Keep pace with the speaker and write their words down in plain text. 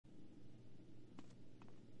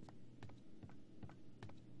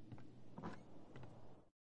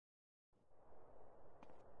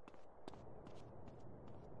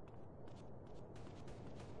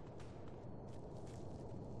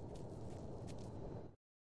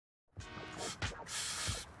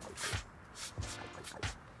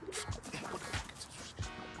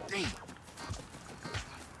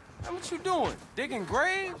What you doing? Digging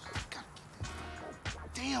graves?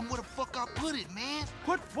 Damn, where the fuck I put it, man?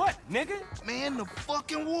 Put what, nigga? Man, the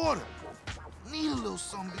fucking water. Need a little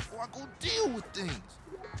something before I go deal with things.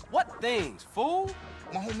 What things, fool?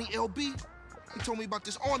 My homie LB, he told me about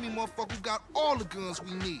this army motherfucker who got all the guns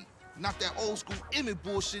we need. Not that old school Emmett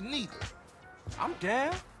bullshit neither. I'm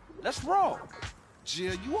down. Let's roll.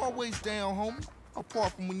 Jill, you always down, homie.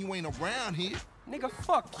 Apart from when you ain't around here. Nigga,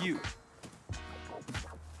 fuck you.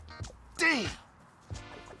 Damn!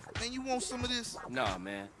 Man, you want some of this? Nah,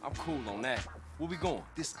 man. I'm cool on that. Where we going?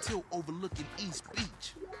 This tilt overlooking East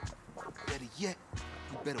Beach. Better yet,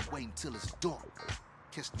 you better wait until it's dark.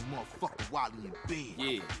 Catch the motherfucker while he in bed.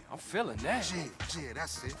 Yeah, I'm feeling that. Yeah,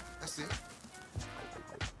 that's it. That's it.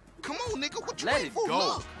 Come on, nigga. What you Let waiting it for? go.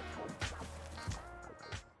 Look.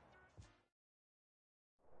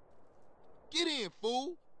 Get in,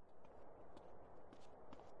 fool.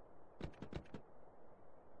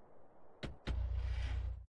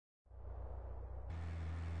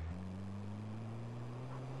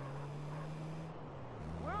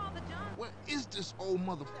 Where is this old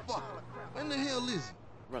motherfucker? When the hell is he?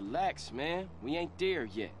 Relax, man. We ain't there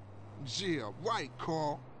yet. Yeah, right,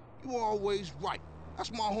 Carl. You always right.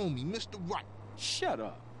 That's my homie, Mr. Right. Shut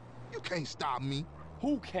up. You can't stop me.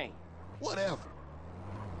 Who can't? Whatever.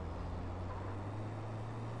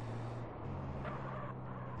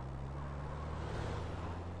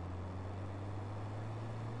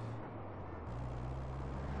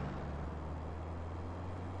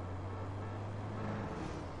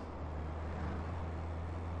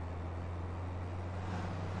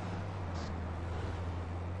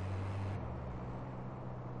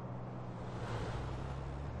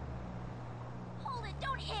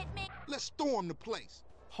 Don't hit me! Let's storm the place.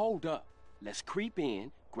 Hold up. Let's creep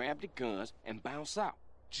in, grab the guns, and bounce out.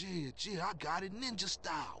 Yeah, I got it ninja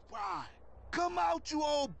style. Right. Come out, you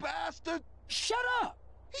old bastard! Shut up!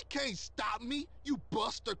 He can't stop me, you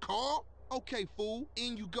buster, Carl. Okay, fool,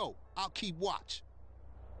 in you go. I'll keep watch.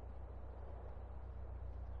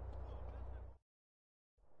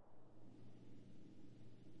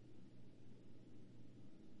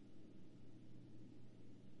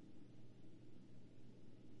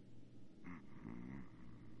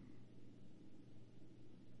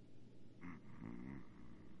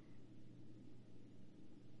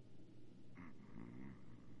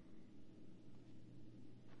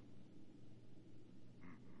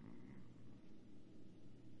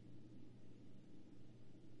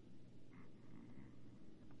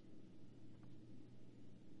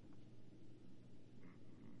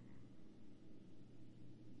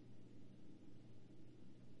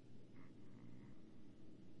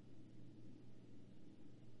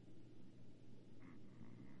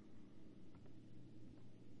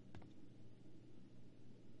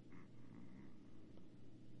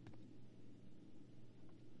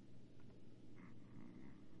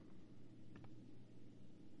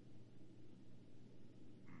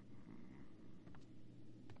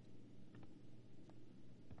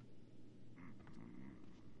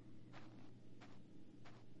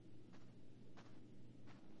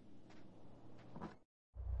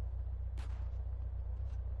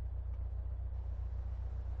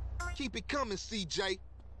 Keep it coming, CJ.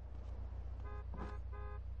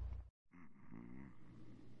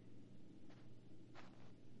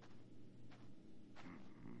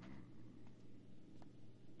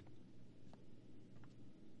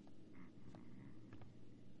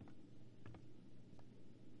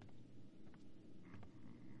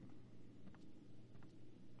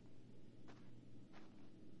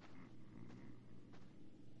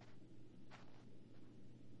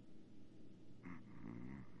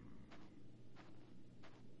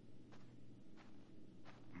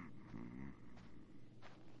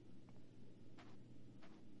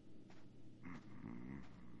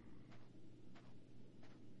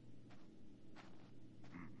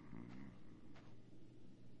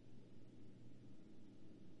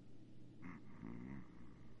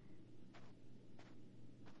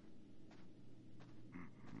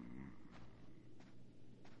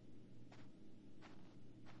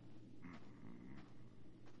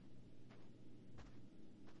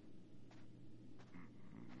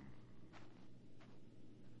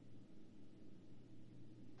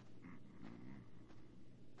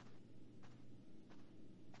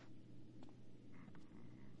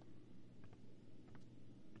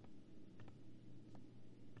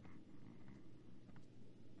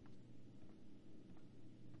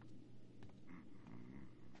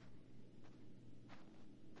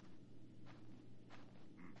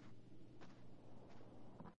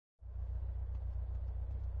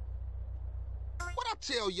 What I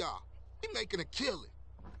tell y'all? He making a killing.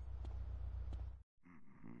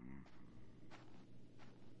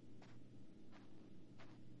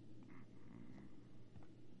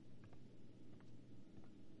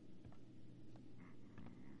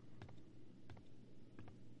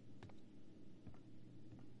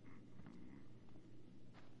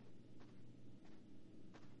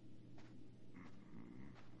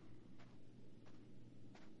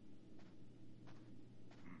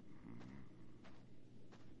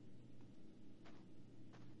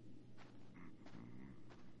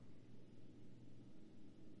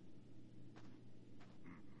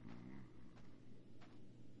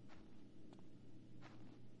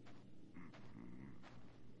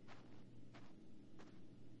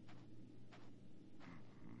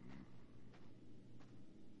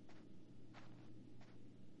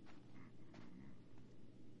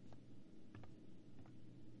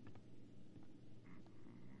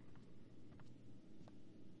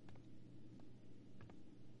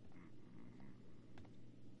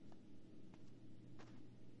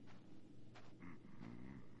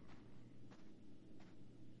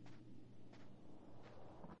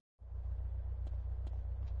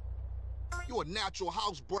 You a natural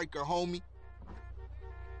housebreaker, homie.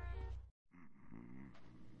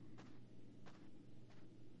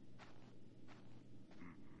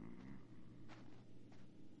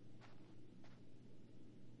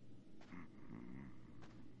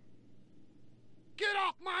 Get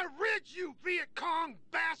off my ridge, you Viet Cong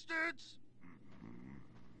bastards!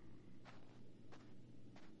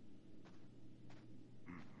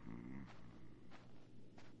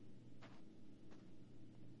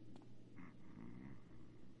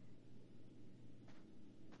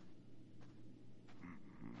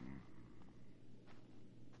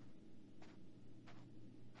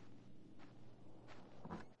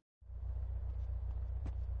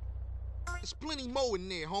 There's plenty more in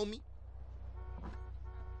there, homie.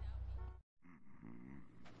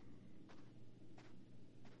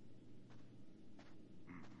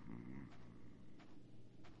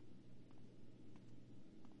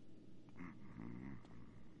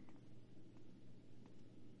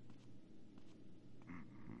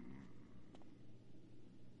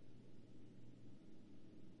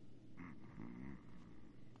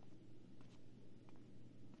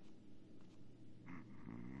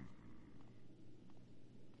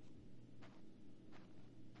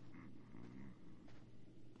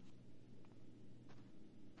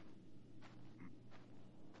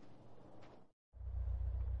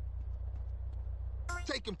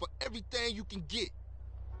 Take him for everything you can get.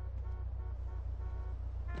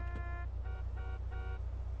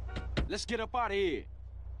 Let's get up out of here.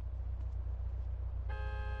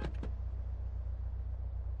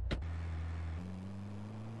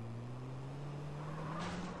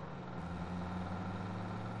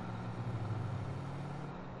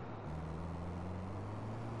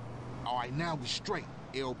 All right, now we straight.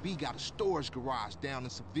 LB got a storage garage down in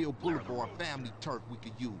Seville Boulevard, family turf we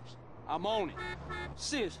could use. I'm on it.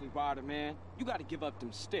 Seriously, Ryder, man. You gotta give up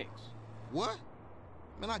them sticks. What?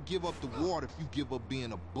 Man, I give up the water if you give up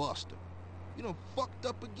being a buster. You done fucked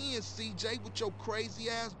up again, CJ, with your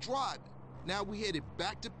crazy-ass driving. Now we headed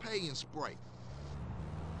back to Pay and Spray.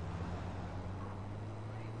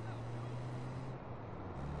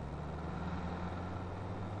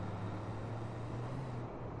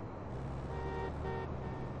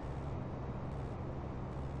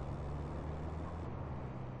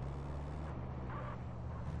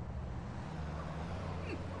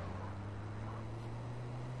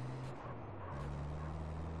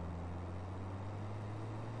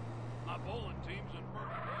 My bowling team's in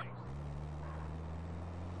first place.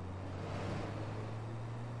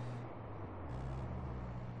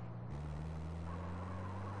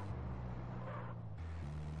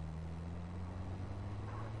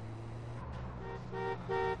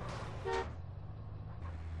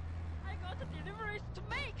 I got the deliveries to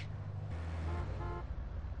make.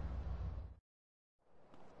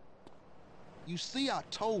 You see, I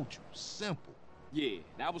told you. Simple. Yeah,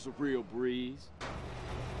 that was a real breeze.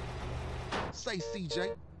 Say, CJ,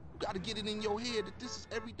 you gotta get it in your head that this is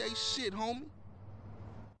everyday shit, homie.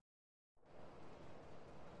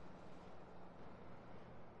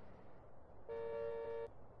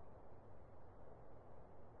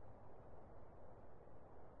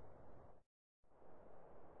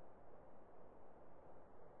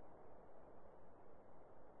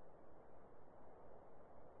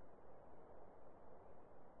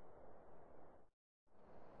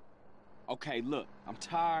 Okay, look, I'm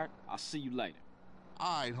tired. I'll see you later.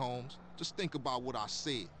 All right, Holmes. Just think about what I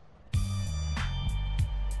said.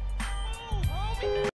 Move, homie.